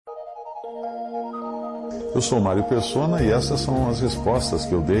Eu sou Mário Persona e essas são as respostas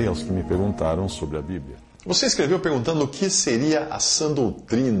que eu dei aos que me perguntaram sobre a Bíblia. Você escreveu perguntando o que seria a sã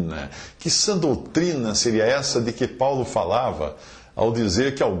doutrina. Que sã doutrina seria essa de que Paulo falava ao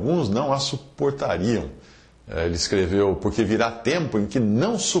dizer que alguns não a suportariam? Ele escreveu, porque virá tempo em que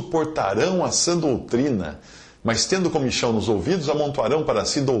não suportarão a sã doutrina, mas tendo comichão nos ouvidos, amontoarão para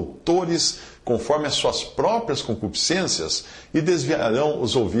si doutores conforme as suas próprias concupiscências e desviarão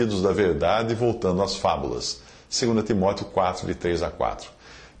os ouvidos da verdade, voltando às fábulas. 2 Timóteo 4, de 3 a 4.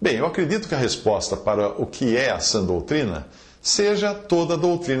 Bem, eu acredito que a resposta para o que é a sã doutrina seja toda a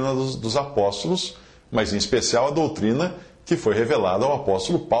doutrina dos apóstolos, mas em especial a doutrina que foi revelada ao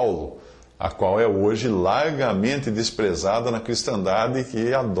apóstolo Paulo, a qual é hoje largamente desprezada na cristandade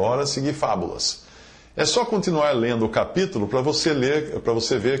que adora seguir fábulas. É só continuar lendo o capítulo para você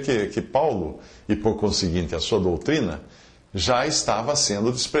ver que Paulo, e por conseguinte a sua doutrina, já estava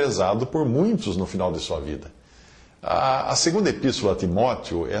sendo desprezado por muitos no final de sua vida. A segunda epístola a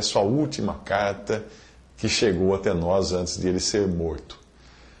Timóteo é a sua última carta que chegou até nós antes de ele ser morto.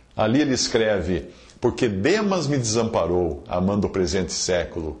 Ali ele escreve: porque Demas me desamparou, amando o presente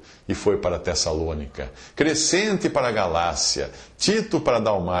século, e foi para Tessalônica. Crescente para a Galácia, Tito para a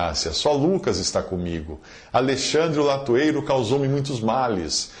Dalmácia, só Lucas está comigo. Alexandre o latoeiro causou-me muitos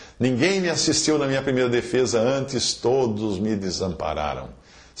males. Ninguém me assistiu na minha primeira defesa, antes todos me desampararam.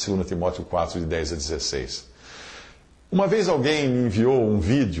 2 Timóteo 4, de 10 a 16. Uma vez alguém me enviou um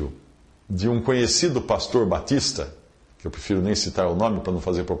vídeo de um conhecido pastor batista, que eu prefiro nem citar o nome para não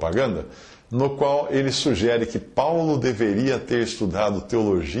fazer propaganda, no qual ele sugere que Paulo deveria ter estudado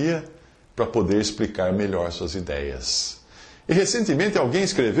teologia para poder explicar melhor suas ideias. E recentemente alguém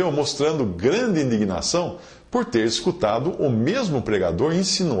escreveu mostrando grande indignação por ter escutado o mesmo pregador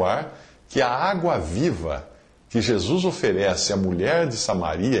insinuar que a água viva que Jesus oferece à mulher de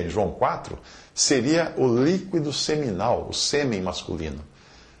Samaria, em João 4, seria o líquido seminal, o sêmen masculino.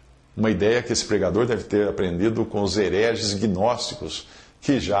 Uma ideia que esse pregador deve ter aprendido com os hereges gnósticos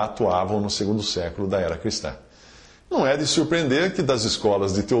que já atuavam no segundo século da era cristã. Não é de surpreender que das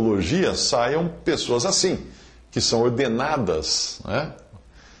escolas de teologia saiam pessoas assim, que são ordenadas, né,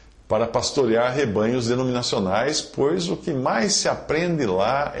 para pastorear rebanhos denominacionais, pois o que mais se aprende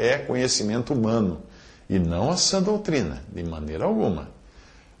lá é conhecimento humano, e não a sã doutrina, de maneira alguma.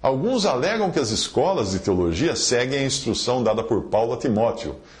 Alguns alegam que as escolas de teologia seguem a instrução dada por Paulo a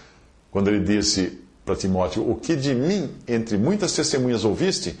Timóteo, quando ele disse para Timóteo: o que de mim, entre muitas testemunhas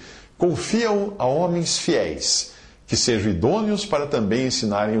ouviste, confia-o a homens fiéis, que sejam idôneos para também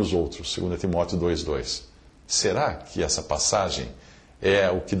ensinarem os outros. 2 Timóteo 2,2. Será que essa passagem é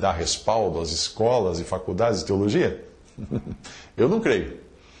o que dá respaldo às escolas e faculdades de teologia? Eu não creio.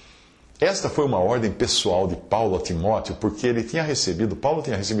 Esta foi uma ordem pessoal de Paulo a Timóteo, porque Paulo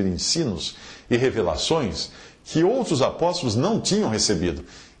tinha recebido ensinos e revelações que outros apóstolos não tinham recebido.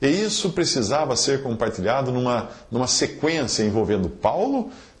 E isso precisava ser compartilhado numa sequência envolvendo Paulo,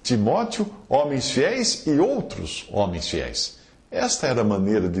 Timóteo, homens fiéis e outros homens fiéis. Esta era a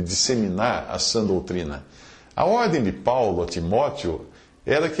maneira de disseminar a sã doutrina. A ordem de Paulo a Timóteo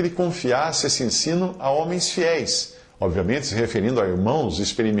era que ele confiasse esse ensino a homens fiéis, obviamente se referindo a irmãos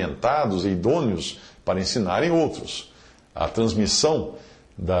experimentados e idôneos para ensinarem outros. A transmissão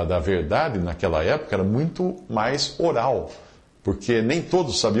da verdade naquela época era muito mais oral, porque nem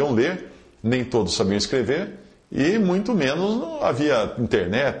todos sabiam ler, nem todos sabiam escrever, e muito menos não havia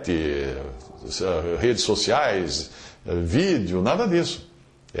internet, redes sociais, vídeo, nada disso.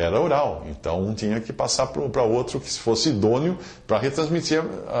 Era oral, então um tinha que passar para outro que fosse idôneo para retransmitir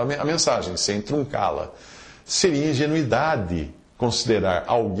a mensagem, sem truncá-la. Seria ingenuidade considerar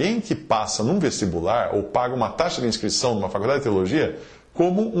alguém que passa num vestibular ou paga uma taxa de inscrição numa faculdade de teologia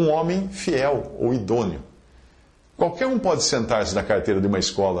como um homem fiel ou idôneo. Qualquer um pode sentar-se na carteira de uma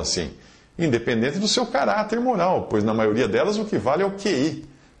escola assim, independente do seu caráter moral, pois na maioria delas o que vale é o QI.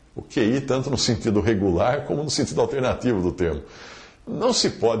 O QI tanto no sentido regular como no sentido alternativo do termo. Não se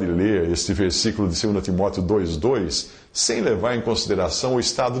pode ler este versículo de 2 Timóteo 2,2 sem levar em consideração o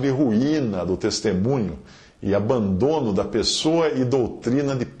estado de ruína do testemunho e abandono da pessoa e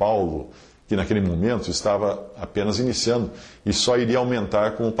doutrina de Paulo, que naquele momento estava apenas iniciando e só iria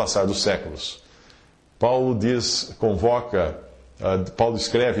aumentar com o passar dos séculos. Paulo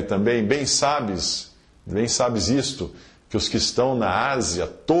escreve também: bem sabes isto, que os que estão na Ásia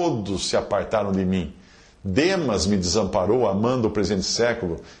todos se apartaram de mim. Demas me desamparou, amando o presente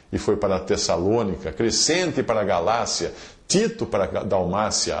século, e foi para a Tessalônica. Crescente para a Galácia, Tito para a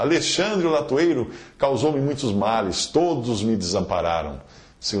Dalmácia. Alexandre o latoeiro causou-me muitos males, todos me desampararam.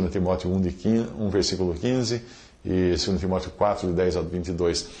 2 Timóteo 1, versículo 15, e 2 Timóteo 4, de 10 a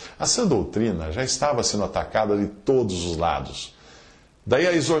 22. A sã doutrina já estava sendo atacada de todos os lados. Daí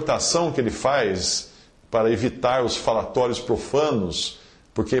a exortação que ele faz para evitar os falatórios profanos,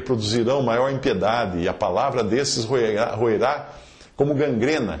 porque produzirão maior impiedade, e a palavra desses roerá como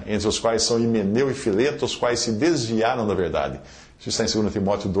gangrena, entre os quais são Himeneu e Fileto, os quais se desviaram da verdade. Isso está em 2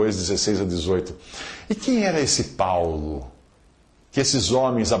 Timóteo 2, 16 a 18. E quem era esse Paulo que esses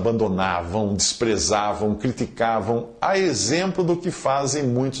homens abandonavam, desprezavam, criticavam, a exemplo do que fazem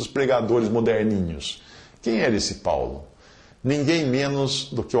muitos pregadores moderninhos? Quem era esse Paulo? Ninguém menos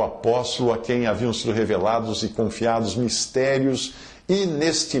do que o apóstolo a quem haviam sido revelados e confiados mistérios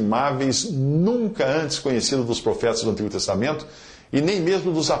inestimáveis, nunca antes conhecidos dos profetas do Antigo Testamento, e nem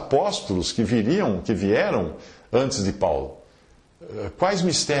mesmo dos apóstolos que vieram antes de Paulo. Quais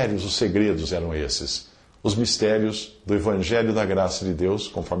mistérios, os segredos eram esses? Os mistérios do Evangelho da Graça de Deus,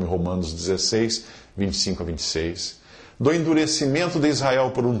 conforme Romanos 16, 25 a 26, do endurecimento de Israel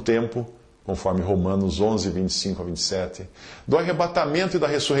por um tempo, conforme Romanos 11, 25 a 27, do arrebatamento e da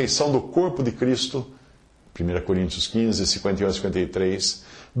ressurreição do corpo de Cristo, 1 Coríntios 15, 51 a 53,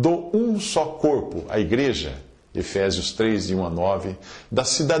 do um só corpo, a igreja, Efésios 3, de 1 a 9, da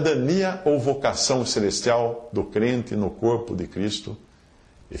cidadania ou vocação celestial do crente no corpo de Cristo,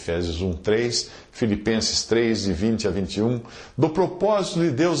 Efésios 1, 3, Filipenses 3, de 20 a 21, do propósito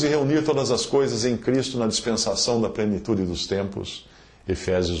de Deus de reunir todas as coisas em Cristo na dispensação da plenitude dos tempos,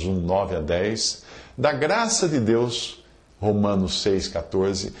 Efésios 1, 9 a 10, da graça de Deus, Romanos 6,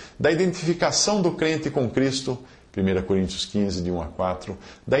 14, da identificação do crente com Cristo, 1 Coríntios 15, de 1 a 4,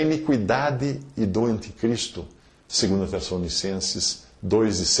 da iniquidade e do anticristo, 2 Tessalonicenses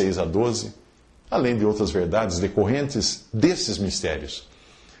 2, de 6 a 12, além de outras verdades decorrentes desses mistérios.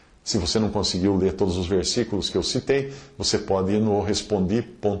 Se você não conseguiu ler todos os versículos que eu citei, você pode ir no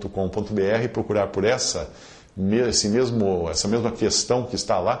respondi.com.br e procurar por essa mesma questão que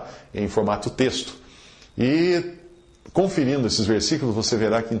está lá em formato texto. E conferindo esses versículos, você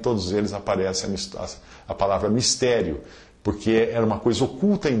verá que em todos eles aparece a palavra mistério, porque era uma coisa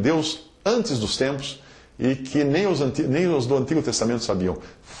oculta em Deus antes dos tempos e que nem os do Antigo Testamento sabiam.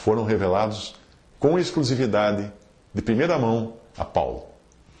 Foram revelados com exclusividade, de primeira mão, a Paulo.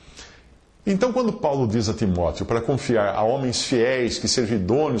 Então, quando Paulo diz a Timóteo para confiar a homens fiéis que sejam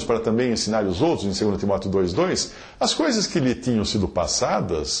idôneos para também ensinar os outros, em 2 Timóteo 2,2, as coisas que lhe tinham sido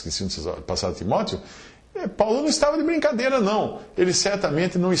passadas, que tinham sido passadas a Timóteo, Paulo não estava de brincadeira, não. Ele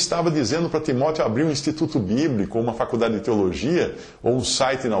certamente não estava dizendo para Timóteo abrir um instituto bíblico, ou uma faculdade de teologia, ou um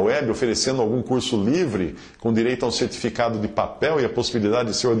site na web oferecendo algum curso livre, com direito a um certificado de papel e a possibilidade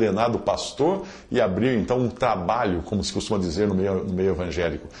de ser ordenado pastor e abrir então um trabalho, como se costuma dizer no meio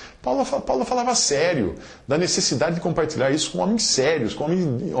evangélico. Paulo falava sério da necessidade de compartilhar isso com homens sérios, com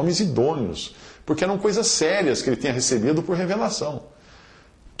homens idôneos, porque eram coisas sérias que ele tinha recebido por revelação.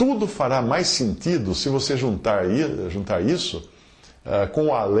 Tudo fará mais sentido se você juntar isso com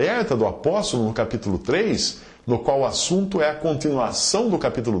o alerta do apóstolo no capítulo 3, no qual o assunto é a continuação do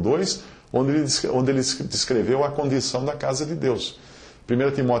capítulo 2, onde ele descreveu a condição da casa de Deus.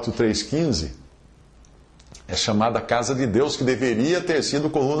 1 Timóteo 3,15 é chamada a casa de Deus, que deveria ter sido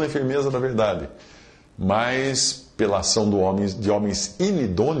coluna e firmeza da verdade. Mas, pela ação de homens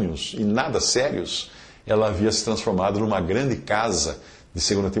inidôneos e nada sérios, ela havia se transformado numa grande casa,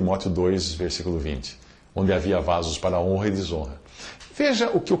 de 2 Timóteo 2, versículo 20, onde havia vasos para honra e desonra. Veja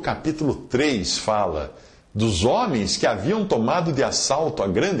o que o capítulo 3 fala dos homens que haviam tomado de assalto a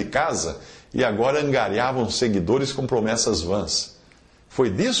grande casa e agora angariavam seguidores com promessas vãs. Foi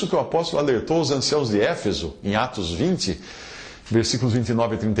disso que o apóstolo alertou os anciãos de Éfeso, em Atos 20, versículos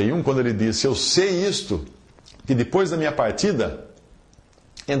 29 e 31, quando ele disse: Eu sei isto, que depois da minha partida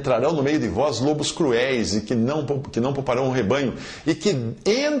entrarão no meio de vós lobos cruéis, e que não pouparão o rebanho, e que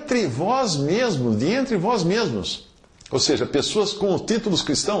de entre vós mesmos, ou seja, pessoas com títulos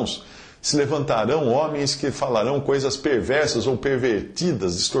cristãos, se levantarão homens que falarão coisas perversas ou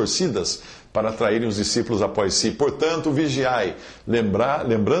pervertidas, distorcidas, para atraírem os discípulos após si. Portanto, vigiai,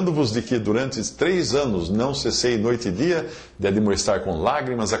 lembrando-vos de que durante 3 anos não cessei noite e dia de admoestar com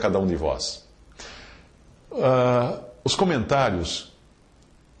lágrimas a cada um de vós. Os comentários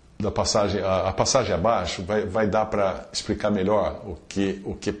a passagem abaixo vai dar para explicar melhor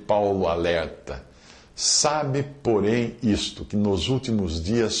o que Paulo alerta. Sabe, porém, isto, que nos últimos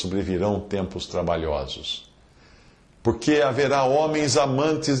dias sobrevirão tempos trabalhosos. Porque haverá homens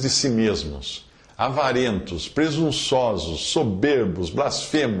amantes de si mesmos, avarentos, presunçosos, soberbos,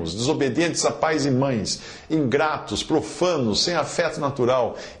 blasfemos, desobedientes a pais e mães, ingratos, profanos, sem afeto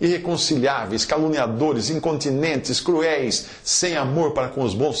natural, irreconciliáveis, caluniadores, incontinentes, cruéis, sem amor para com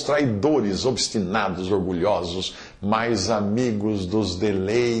os bons, traidores, obstinados, orgulhosos, mais amigos dos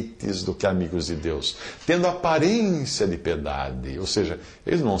deleites do que amigos de Deus, tendo aparência de piedade. Ou seja,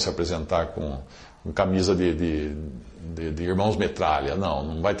 eles não vão se apresentar com camisa de irmãos metralha,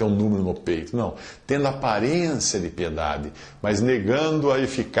 não vai ter um número no peito, não. Tendo aparência de piedade, mas negando a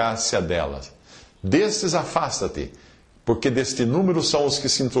eficácia delas. Destes afasta-te, porque deste número são os que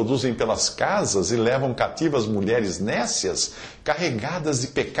se introduzem pelas casas e levam cativas mulheres nécias, carregadas de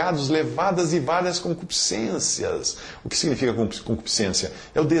pecados, levadas de várias concupiscências. O que significa concupiscência?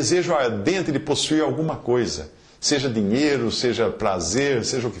 É o desejo ardente de possuir alguma coisa, seja dinheiro, seja prazer,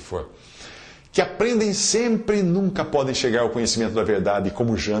 seja o que for. Que aprendem sempre e nunca podem chegar ao conhecimento da verdade,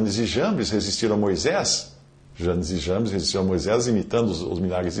 como Janes e Jambres resistiram a Moisés. Janes e Jambres resistiram a Moisés, imitando os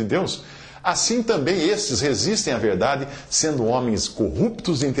milagres de Deus. Assim também estes resistem à verdade, sendo homens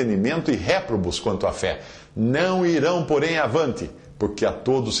corruptos de entendimento e réprobos quanto à fé. Não irão, porém, avante, porque a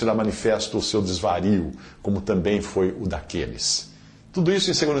todos será manifesto o seu desvario, como também foi o daqueles. Tudo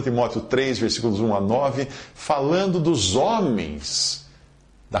isso em 2 Timóteo 3, versículos 1 a 9, falando dos homens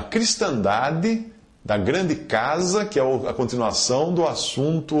da cristandade, da grande casa, que é a continuação do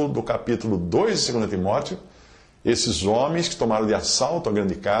assunto do capítulo 2 de 2 Timóteo, esses homens que tomaram de assalto a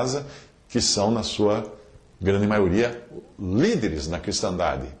grande casa, que são, na sua grande maioria, líderes na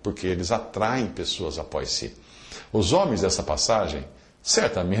cristandade, porque eles atraem pessoas após si. Os homens dessa passagem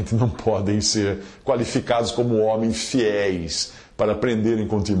certamente não podem ser qualificados como homens fiéis para aprenderem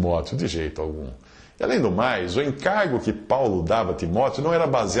com Timóteo, de jeito algum. E, além do mais, o encargo que Paulo dava a Timóteo não era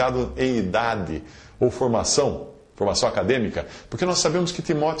baseado em idade ou formação acadêmica, porque nós sabemos que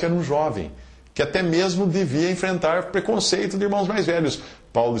Timóteo era um jovem, que até mesmo devia enfrentar preconceito de irmãos mais velhos.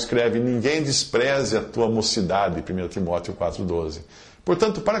 Paulo escreve: ninguém despreze a tua mocidade, 1 Timóteo 4,12.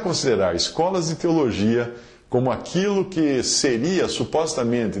 Portanto, para considerar escolas de teologia como aquilo que seria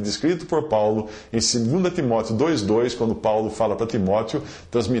supostamente descrito por Paulo em 2 Timóteo 2,2, quando Paulo fala para Timóteo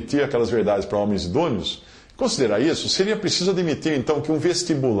transmitir aquelas verdades para homens idôneos, considerar isso, seria preciso admitir então que um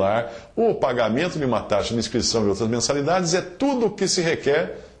vestibular ou o pagamento de uma taxa de inscrição e outras mensalidades é tudo o que se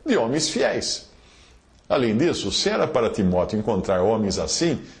requer de homens fiéis. Além disso, se era para Timóteo encontrar homens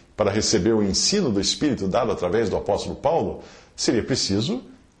assim, para receber o ensino do Espírito dado através do apóstolo Paulo, seria preciso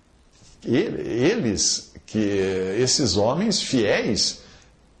que esses homens fiéis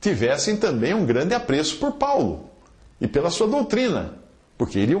tivessem também um grande apreço por Paulo e pela sua doutrina,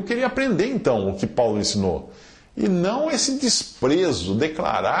 porque iriam querer aprender então o que Paulo ensinou, e não esse desprezo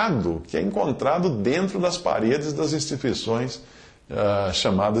declarado que é encontrado dentro das paredes das instituições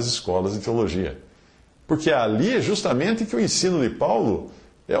chamadas escolas de teologia. Porque ali é justamente que o ensino de Paulo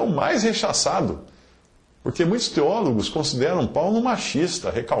é o mais rechaçado. Porque muitos teólogos consideram Paulo um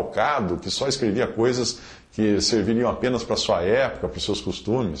machista, recalcado, que só escrevia coisas que serviriam apenas para a sua época, para os seus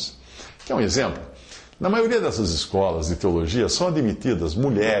costumes. Quer um exemplo? Na maioria dessas escolas de teologia são admitidas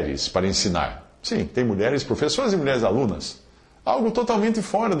mulheres para ensinar. Sim, tem mulheres professoras e mulheres alunas. Algo totalmente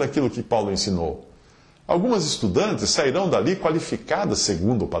fora daquilo que Paulo ensinou. Algumas estudantes sairão dali qualificadas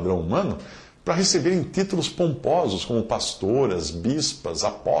segundo o padrão humano para receberem títulos pomposos como pastoras, bispas,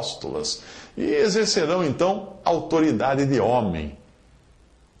 apóstolas, e exercerão então autoridade de homem,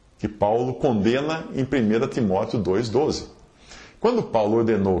 que Paulo condena em 1 Timóteo 2,12. Quando Paulo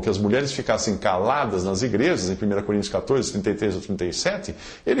ordenou que as mulheres ficassem caladas nas igrejas, em 1 Coríntios 14, 33 a 37,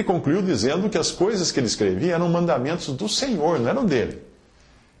 ele concluiu dizendo que as coisas que ele escrevia eram mandamentos do Senhor, não eram dele.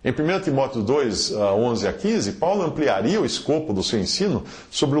 Em 1 Timóteo 2, 11 a 15, Paulo ampliaria o escopo do seu ensino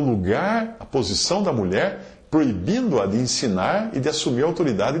sobre o lugar, a posição da mulher, proibindo-a de ensinar e de assumir a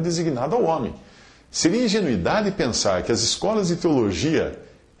autoridade designada ao homem. Seria ingenuidade pensar que as escolas de teologia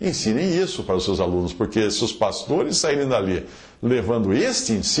ensinem isso para os seus alunos, porque se os pastores saírem dali levando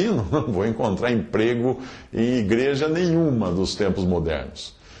este ensino, não vão encontrar emprego em igreja nenhuma dos tempos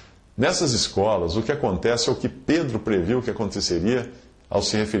modernos. Nessas escolas, o que acontece é o que Pedro previu que aconteceria ao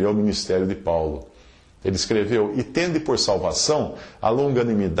se referir ao ministério de Paulo. Ele escreveu: e tende por salvação a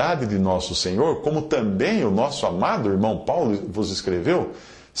longanimidade de nosso Senhor, como também o nosso amado irmão Paulo vos escreveu,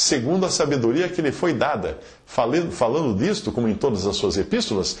 segundo a sabedoria que lhe foi dada, falando disto, como em todas as suas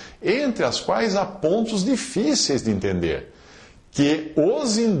epístolas, entre as quais há pontos difíceis de entender, que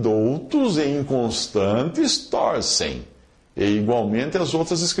os indoutos e inconstantes torcem, e igualmente as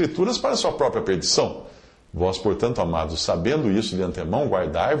outras escrituras para a sua própria perdição. Vós, portanto, amados, sabendo isso de antemão,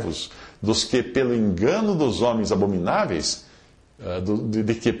 guardai-vos dos que, pelo engano dos homens abomináveis,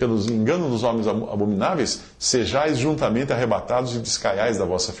 de que pelos enganos dos homens abomináveis sejais juntamente arrebatados e descaiais da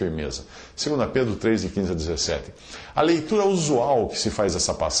vossa firmeza. 2 Pedro 3, de 15 a 17. A leitura usual que se faz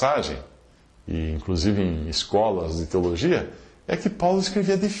dessa passagem, e inclusive em escolas de teologia, é que Paulo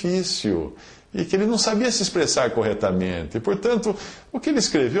escrevia difícil e que ele não sabia se expressar corretamente. E, portanto, o que ele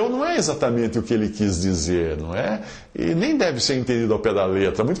escreveu não é exatamente o que ele quis dizer, não é? E nem deve ser entendido ao pé da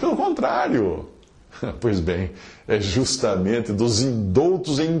letra, muito pelo contrário. Pois bem, é justamente dos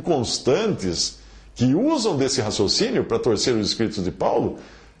indoutos e inconstantes que usam desse raciocínio para torcer os escritos de Paulo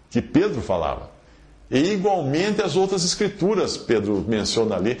que Pedro falava. E igualmente as outras escrituras, Pedro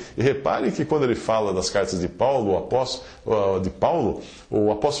menciona ali. E repare que quando ele fala das cartas de Paulo,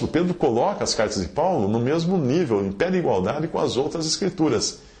 o apóstolo Pedro coloca as cartas de Paulo no mesmo nível, em pé de igualdade com as outras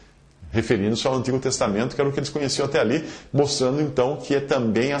escrituras, referindo-se ao Antigo Testamento, que era o que eles conheciam até ali, mostrando então que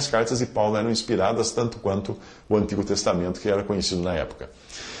também as cartas de Paulo eram inspiradas tanto quanto o Antigo Testamento, que era conhecido na época.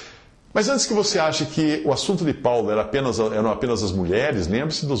 Mas antes que você ache que o assunto de Paulo eram apenas as mulheres,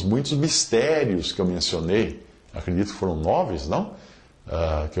 lembre-se dos muitos mistérios que eu mencionei. Acredito que foram 9, não?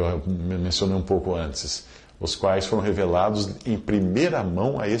 Que eu mencionei um pouco antes. Os quais foram revelados em primeira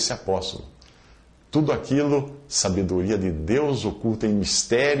mão a esse apóstolo. Tudo aquilo, sabedoria de Deus oculta em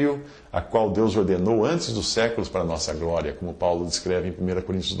mistério, a qual Deus ordenou antes dos séculos para a nossa glória, como Paulo descreve em 1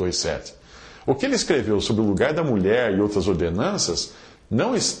 Coríntios 2,7. O que ele escreveu sobre o lugar da mulher e outras ordenanças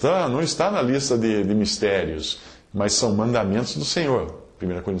não está na lista de mistérios, mas são mandamentos do Senhor.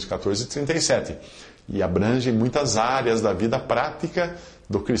 1 Coríntios 14, 37. E abrange muitas áreas da vida prática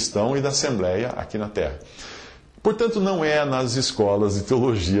do cristão e da Assembleia aqui na Terra. Portanto, não é nas escolas de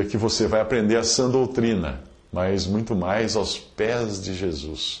teologia que você vai aprender a sã doutrina, mas muito mais aos pés de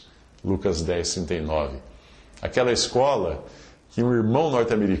Jesus. Lucas 10, 39. Aquela escola que um irmão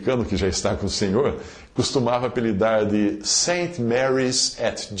norte-americano que já está com o Senhor costumava apelidar de St. Mary's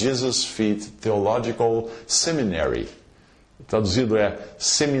at Jesus' Feet Theological Seminary. Traduzido é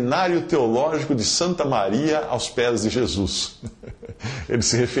Seminário Teológico de Santa Maria aos pés de Jesus. Ele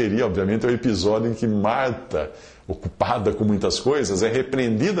se referia, obviamente, ao episódio em que Marta, ocupada com muitas coisas, é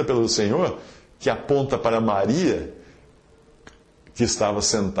repreendida pelo Senhor, que aponta para Maria, que estava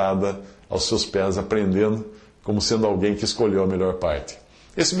sentada aos seus pés aprendendo, como sendo alguém que escolheu a melhor parte.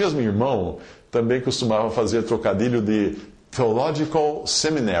 Esse mesmo irmão também costumava fazer trocadilho de Theological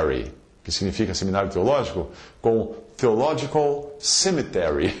Seminary, que significa seminário teológico, com Theological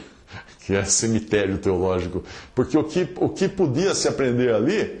Cemetery, que é cemitério teológico. Porque o que podia se aprender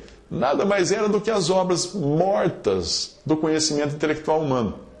ali nada mais era do que as obras mortas do conhecimento intelectual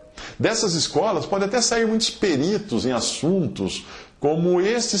humano. Dessas escolas pode até sair muitos peritos em assuntos como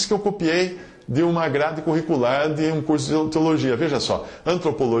estes que eu copiei de uma grade curricular de um curso de teologia. Veja só,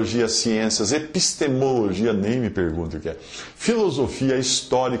 antropologia, ciências, epistemologia, nem me pergunte o que é, filosofia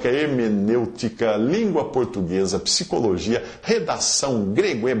histórica, hermenêutica, língua portuguesa, psicologia, redação,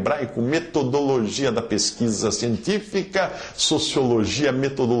 grego, hebraico, metodologia da pesquisa científica, sociologia,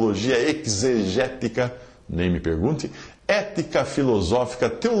 metodologia exegética, nem me pergunte, ética filosófica,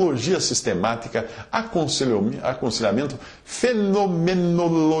 teologia sistemática, aconselhamento,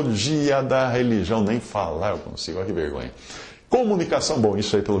 fenomenologia da religião, nem falar eu consigo, olha que vergonha. Comunicação, bom,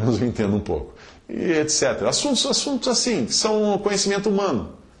 isso aí pelo menos eu entendo um pouco, e etc. Assuntos assim, são conhecimento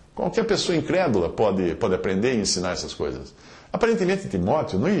humano. Qualquer pessoa incrédula pode aprender e ensinar essas coisas. Aparentemente,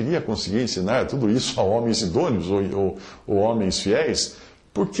 Timóteo não iria conseguir ensinar tudo isso a homens idôneos ou homens fiéis,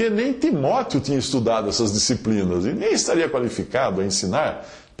 porque nem Timóteo tinha estudado essas disciplinas e nem estaria qualificado a ensinar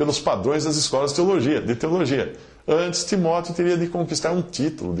pelos padrões das escolas de teologia. Antes, Timóteo teria de conquistar um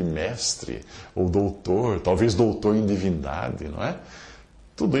título de mestre ou doutor, talvez doutor em divindade, não é?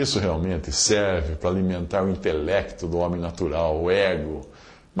 Tudo isso realmente serve para alimentar o intelecto do homem natural, o ego,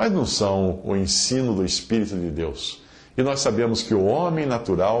 mas não são o ensino do Espírito de Deus. E nós sabemos que o homem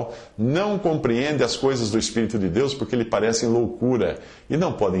natural não compreende as coisas do Espírito de Deus porque lhe parecem loucura e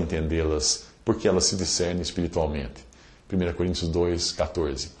não pode entendê-las porque elas se discernem espiritualmente. 1 Coríntios 2,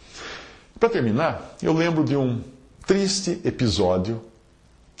 14. Para terminar, eu lembro de um triste episódio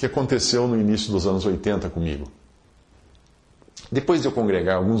que aconteceu no início dos anos 80 comigo. Depois de eu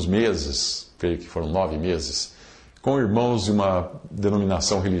congregar alguns meses, creio que foram 9 meses, com irmãos de uma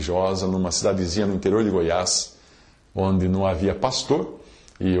denominação religiosa numa cidadezinha no interior de Goiás, onde não havia pastor,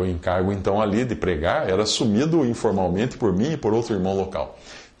 e o encargo então ali de pregar era assumido informalmente por mim e por outro irmão local.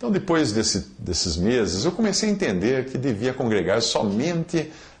 Então, depois desses meses, eu comecei a entender que devia congregar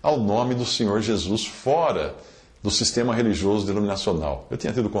somente ao nome do Senhor Jesus, fora do sistema religioso denominacional. Eu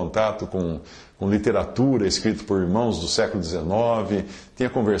tinha tido contato com literatura escrita por irmãos do século XIX, tinha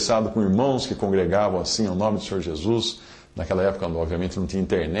conversado com irmãos que congregavam assim ao nome do Senhor Jesus, Naquela época, obviamente, não tinha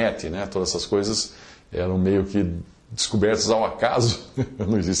internet, né? Todas essas coisas eram meio que descobertas ao acaso.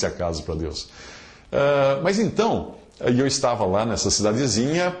 Não existe acaso para Deus. Mas então, eu estava lá nessa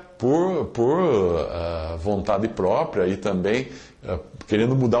cidadezinha por vontade própria e também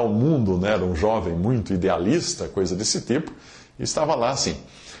querendo mudar o mundo, né? Era um jovem muito idealista, coisa desse tipo, e estava lá assim.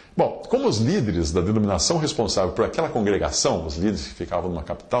 Bom, como os líderes da denominação responsável por aquela congregação, os líderes que ficavam numa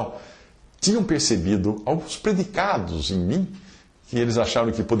capital, tinham percebido alguns predicados em mim, que eles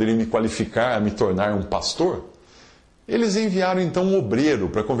acharam que poderiam me qualificar a me tornar um pastor, eles enviaram então um obreiro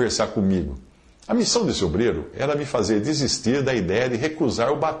para conversar comigo. A missão desse obreiro era me fazer desistir da ideia de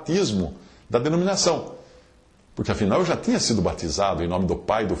recusar o batismo da denominação. Porque afinal eu já tinha sido batizado em nome do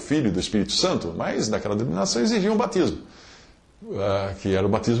Pai, do Filho e do Espírito Santo, mas daquela denominação exigia um batismo, que era o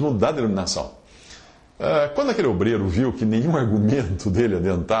batismo da denominação. Quando aquele obreiro viu que nenhum argumento dele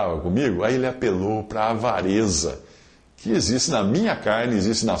adiantava comigo, aí ele apelou para a avareza, que existe na minha carne,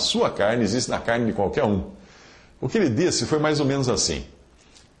 existe na sua carne, existe na carne de qualquer um. O que ele disse foi mais ou menos assim: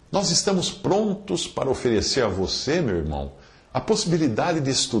 nós estamos prontos para oferecer a você, meu irmão, a possibilidade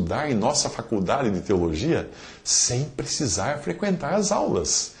de estudar em nossa faculdade de teologia sem precisar frequentar as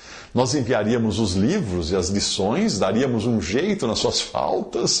aulas. Nós enviaríamos os livros e as lições, daríamos um jeito nas suas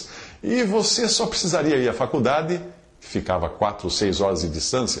faltas, e você só precisaria ir à faculdade, que ficava 4 ou 6 horas de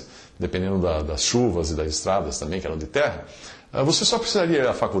distância, dependendo das chuvas e das estradas também, que eram de terra. Você só precisaria ir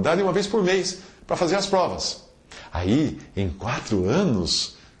à faculdade uma vez por mês para fazer as provas. Aí, em 4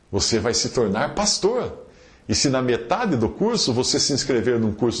 anos, você vai se tornar pastor. E se na metade do curso você se inscrever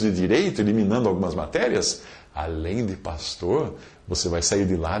num curso de direito, eliminando algumas matérias, além de pastor, você vai sair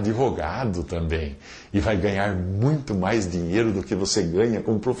de lá advogado também. E vai ganhar muito mais dinheiro do que você ganha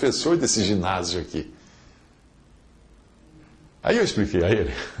como professor desse ginásio aqui. Aí eu expliquei a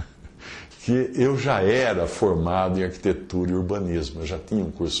ele que eu já era formado em arquitetura e urbanismo. Eu já tinha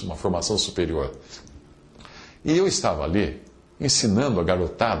um curso, uma formação superior. E eu estava ali ensinando a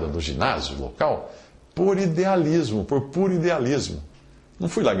garotada do ginásio local por idealismo, por puro idealismo. Não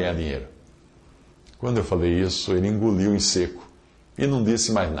fui lá ganhar dinheiro. Quando eu falei isso, ele engoliu em seco e não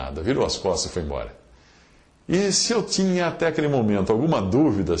disse mais nada, virou as costas e foi embora. E se eu tinha até aquele momento alguma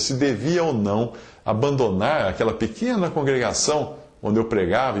dúvida se devia ou não abandonar aquela pequena congregação onde eu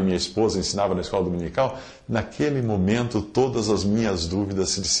pregava e minha esposa ensinava na escola dominical, naquele momento todas as minhas dúvidas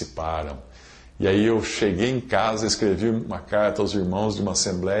se dissiparam. E aí eu cheguei em casa, escrevi uma carta aos irmãos de uma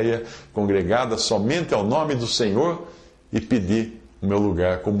assembleia congregada somente ao nome do Senhor e pedi o meu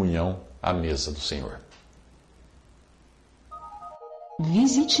lugar, comunhão, à mesa do Senhor.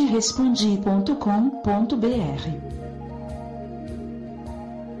 Visite respondi.com.br.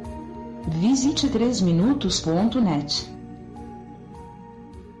 Visite 3minutos.net.